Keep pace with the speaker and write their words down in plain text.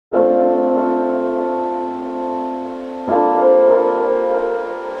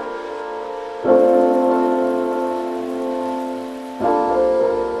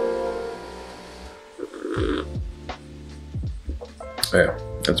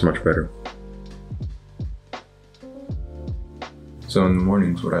That's much better. So in the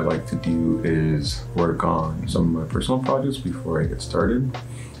mornings, what I like to do is work on some of my personal projects before I get started.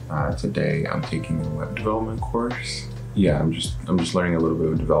 Today, I'm taking a web development course. Yeah, I'm just learning a little bit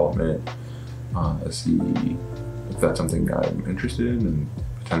of development to see if that's something I'm interested in and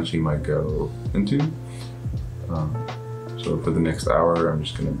potentially might go into. So for the next hour, I'm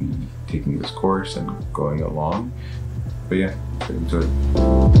just going to be taking this course and going along. But yeah, let's get into it.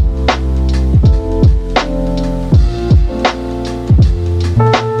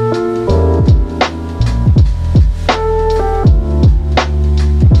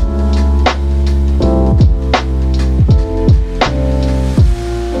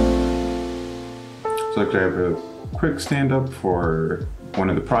 So I have a quick stand-up for one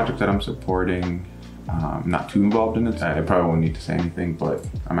of the projects that I'm supporting. I'm not too involved in it. I probably won't need to say anything, but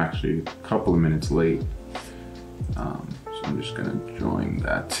I'm actually a couple of minutes late. So I'm just gonna join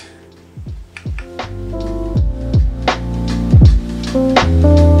that.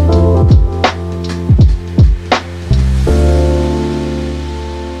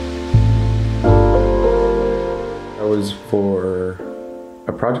 That was for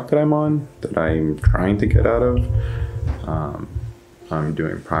a project that I'm on that I'm trying to get out of. I'm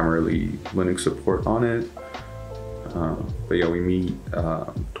doing primarily Linux support on it. But yeah, we meet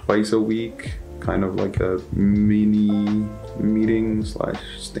twice a week, kind of like a mini meeting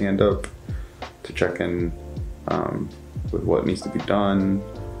 / stand-up to check in with what needs to be done,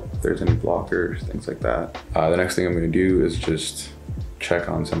 if there's any blockers, things like that. The next thing I'm going to do is just check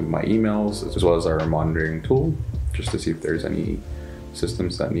on some of my emails as well as our monitoring tool, just to see if there's any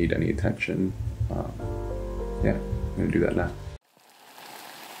systems that need any attention. Yeah, I'm going to do that now.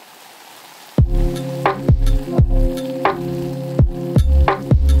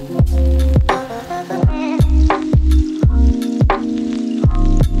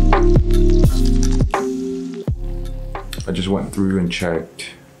 I just went through and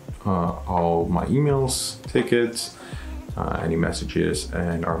checked all my emails, tickets, any messages,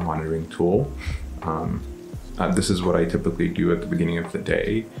 and our monitoring tool. This is what I typically do at the beginning of the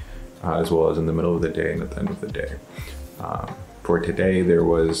day, as well as in the middle of the day and at the end of the day. For today, there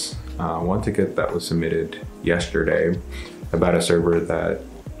was one ticket that was submitted yesterday about a server that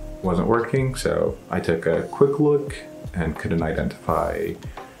wasn't working, so I took a quick look and couldn't identify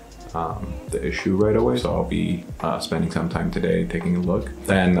the issue right away, so I'll be spending some time today taking a look.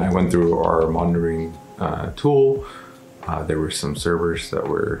 Then I went through our monitoring tool. There were some servers that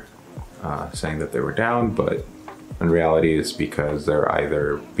were saying that they were down, but in reality it's because they're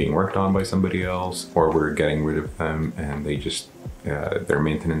either being worked on by somebody else or we're getting rid of them and they just their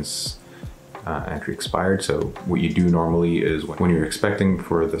maintenance entry expired. So what you do normally is when you're expecting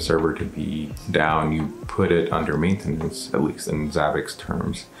for the server to be down, you put it under maintenance, at least in Zavic's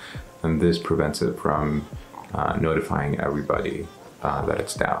terms, and this prevents it from notifying everybody that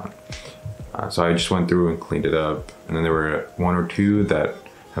it's down. So I just went through and cleaned it up, and then there were one or two that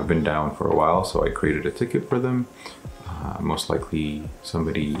have been down for a while, so I created a ticket for them. Most likely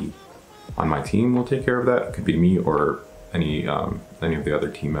somebody on my team will take care of that. It could be me or any of the other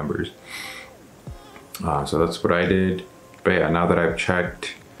team members. So that's what I did. But yeah, now that I've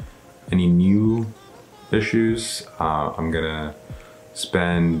checked any new issues, I'm gonna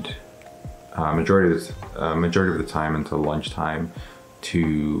spend majority of the time until lunchtime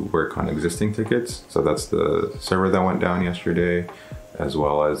to work on existing tickets. So that's the server that went down yesterday, as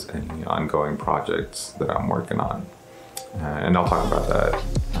well as any ongoing projects that I'm working on. And I'll talk about that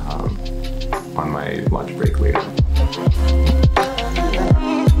on my lunch break later.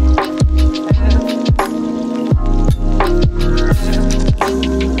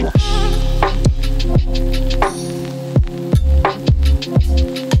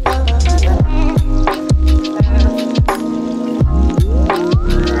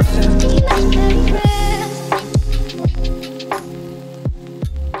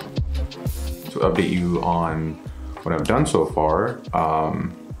 To update you on what I've done so far,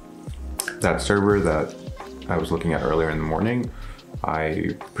 that server that I was looking at earlier in the morning,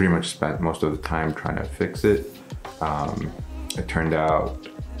 I pretty much spent most of the time trying to fix it. It turned out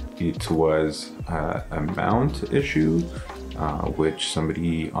it was a mount issue, which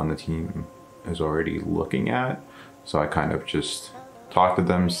somebody on the team is already looking at. So I kind of just talked to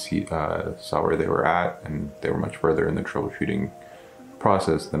them, saw where they were at, and they were much further in the troubleshooting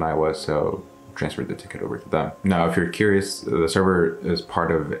process than I was, so transferred the ticket over to them. Now, if you're curious, the server is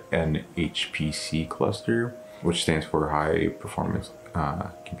part of an HPC cluster, which stands for high performance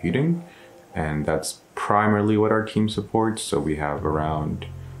computing. And that's primarily what our team supports. So we have around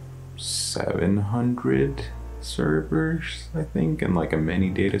 700 servers, I think, and like a mini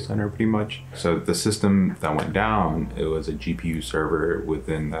data center pretty much. So the system that went down, it was a GPU server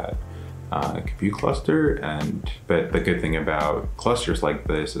within that compute cluster. But the good thing about clusters like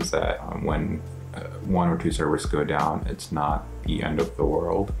this is that when one or two servers go down, it's not the end of the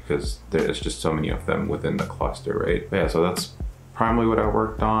world because there's just so many of them within the cluster, right? But yeah, so that's primarily what I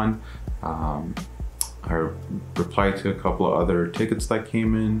worked on. I replied to a couple of other tickets that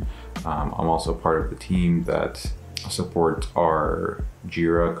came in. I'm also part of the team that supports our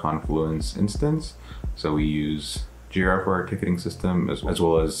Jira Confluence instance. So we use Jira for our ticketing system as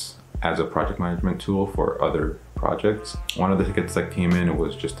well as a project management tool for other projects. One of the tickets that came in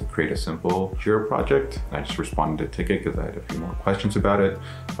was just to create a simple Jira project. I just responded to the ticket because I had a few more questions about it.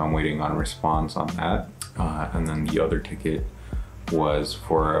 So I'm waiting on a response on that. And then the other ticket was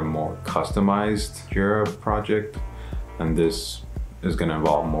for a more customized Jira project. And this is going to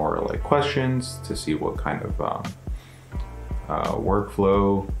involve more like questions to see what kind of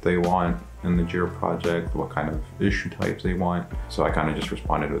workflow they want in the Jira project, what kind of issue types they want. So I kind of just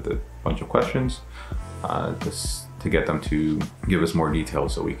responded with a bunch of questions just to get them to give us more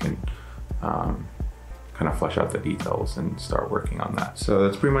details so we can kind of flesh out the details and start working on that. So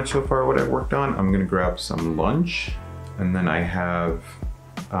that's pretty much so far what I've worked on. I'm gonna grab some lunch, and then I have,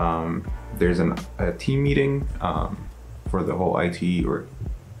 there's a team meeting for the whole IT or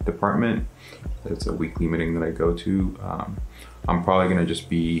department. It's a weekly meeting that I go to. I'm probably gonna just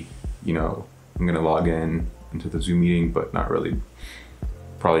be, I'm gonna log into the Zoom meeting, but not really,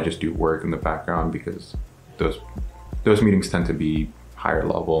 probably just do work in the background because those meetings tend to be higher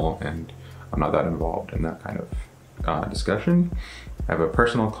level and I'm not that involved in that kind of discussion. I have a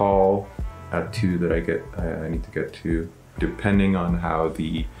personal call at 2 that I need to get to. Depending on how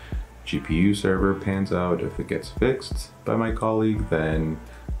the GPU server pans out, if it gets fixed by my colleague, then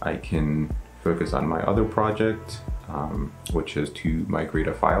I can focus on my other project, which is to migrate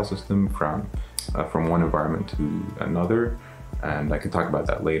a file system from one environment to another. And I can talk about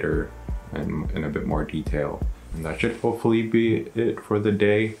that later in a bit more detail. And that should hopefully be it for the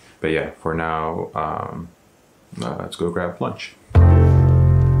day. But yeah, for now, let's go grab lunch.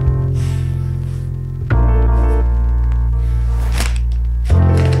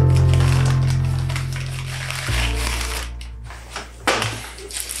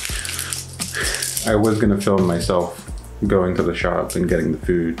 I was gonna film myself going to the shop and getting the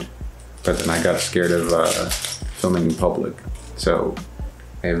food, but then I got scared of filming in public. So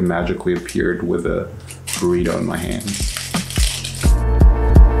I have magically appeared with a burrito in my hand.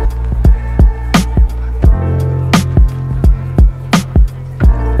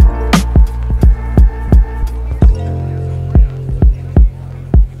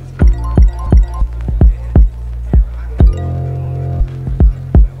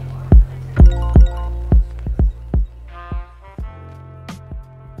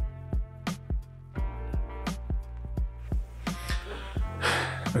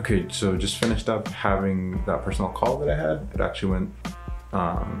 Okay, so just finished up having that personal call that I had. It actually went,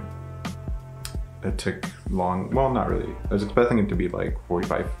 it took long, well, not really. I was expecting it to be like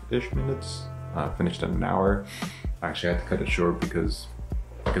 45-ish minutes, finished in an hour. Actually, I had to cut it short because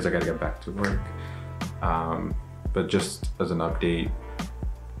I gotta get back to work. But just as an update,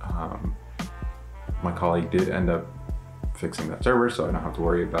 my colleague did end up fixing that server, so I don't have to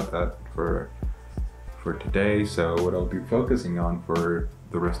worry about that for today. So what I'll be focusing on for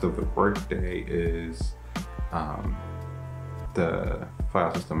the rest of the work day is the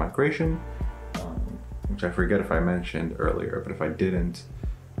file system migration, which I forget if I mentioned earlier, but if I didn't,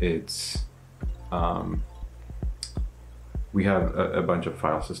 it's we have a bunch of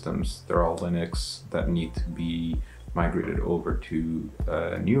file systems. They're all Linux that need to be migrated over to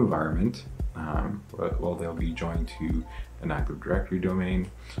a new environment. Well, they'll be joined to an Active Directory domain,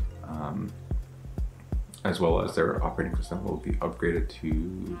 as well as their operating system will be upgraded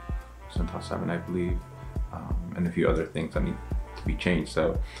to CentOS 7, I believe, and a few other things that need to be changed.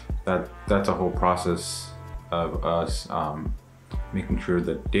 So that's a whole process of us making sure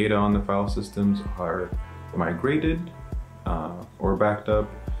that data on the file systems are migrated or backed up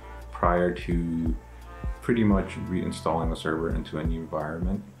prior to pretty much reinstalling the server into a new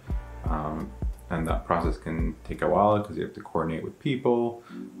environment. And that process can take a while because you have to coordinate with people.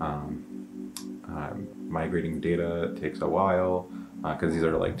 Migrating data takes a while because these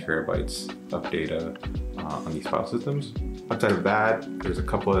are like terabytes of data on these file systems. Outside of that, there's a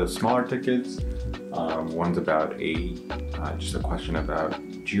couple of smaller tickets. One's about just a question about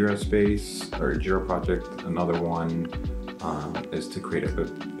Jira space or Jira project. Another one is to create a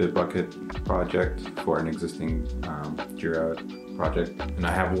Bitbucket project for an existing Jira project. And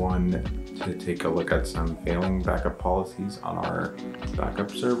I have one to take a look at some failing backup policies on our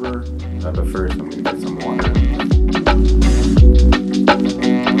backup server. But first, I'm going to get some water.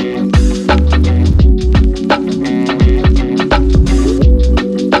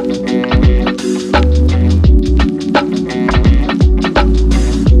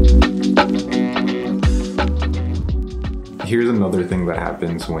 Here's another thing that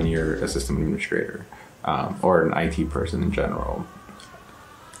happens when you're a system administrator or an IT person in general.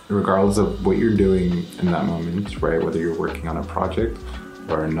 Regardless of what you're doing in that moment, right? Whether you're working on a project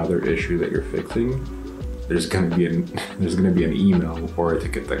or another issue that you're fixing, there's going to be an email or a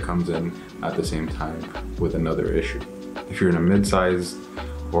ticket that comes in at the same time with another issue. If you're in a mid-sized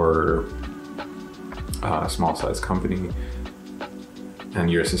or small-sized company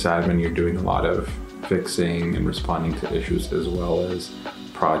and you're a sysadmin, you're doing a lot of fixing and responding to issues as well as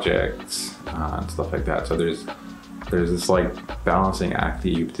projects and stuff like that. So there's this like balancing act that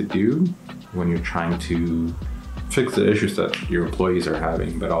you have to do when you're trying to fix the issues that your employees are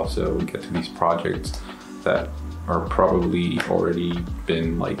having, but also get to these projects that are probably already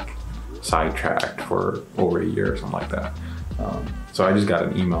been like sidetracked for over a year or something like that. So I just got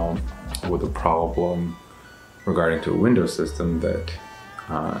an email with a problem regarding to a Windows system that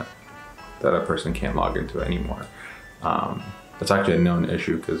that a person can't log into anymore. It's actually a known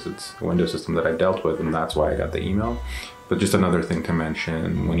issue because it's a Windows system that I dealt with, and that's why I got the email. But just another thing to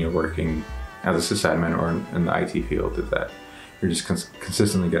mention when you're working as a sysadmin or in the IT field is that you're just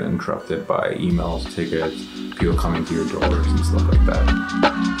consistently getting interrupted by emails, tickets, people coming to your doors and stuff like that.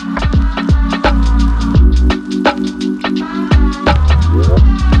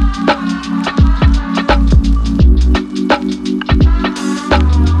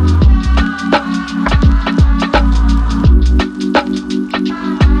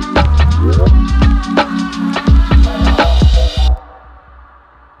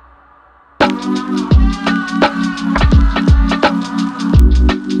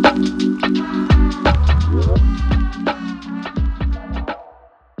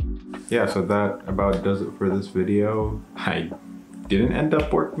 Yeah, so that about does it for this video. I didn't end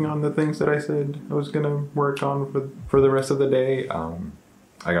up working on the things that I said I was gonna work on for the rest of the day.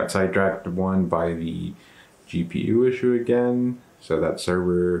 I got sidetracked by the GPU issue again. So that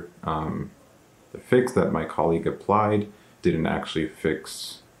server, the fix that my colleague applied didn't actually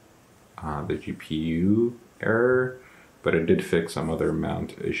fix the GPU error, but it did fix some other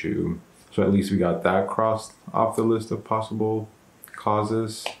mount issue. So at least we got that crossed off the list of possible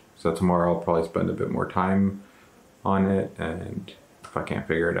causes. So tomorrow I'll probably spend a bit more time on it, and if I can't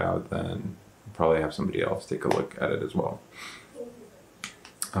figure it out, then I'll probably have somebody else take a look at it as well.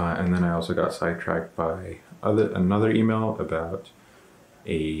 And then I also got sidetracked by another email about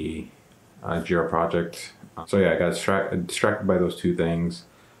a Jira project. So yeah, I got distracted by those two things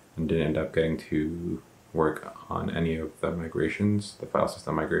and didn't end up getting to work on any of the migrations, the file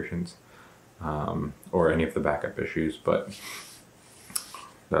system migrations, or any of the backup issues, but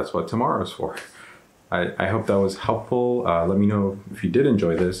that's what tomorrow's for. I hope that was helpful. Let me know if you did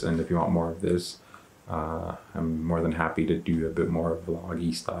enjoy this and if you want more of this. I'm more than happy to do a bit more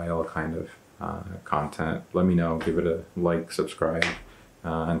vloggy style kind of content. Let me know, give it a like, subscribe.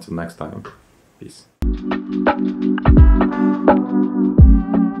 Until next time, peace.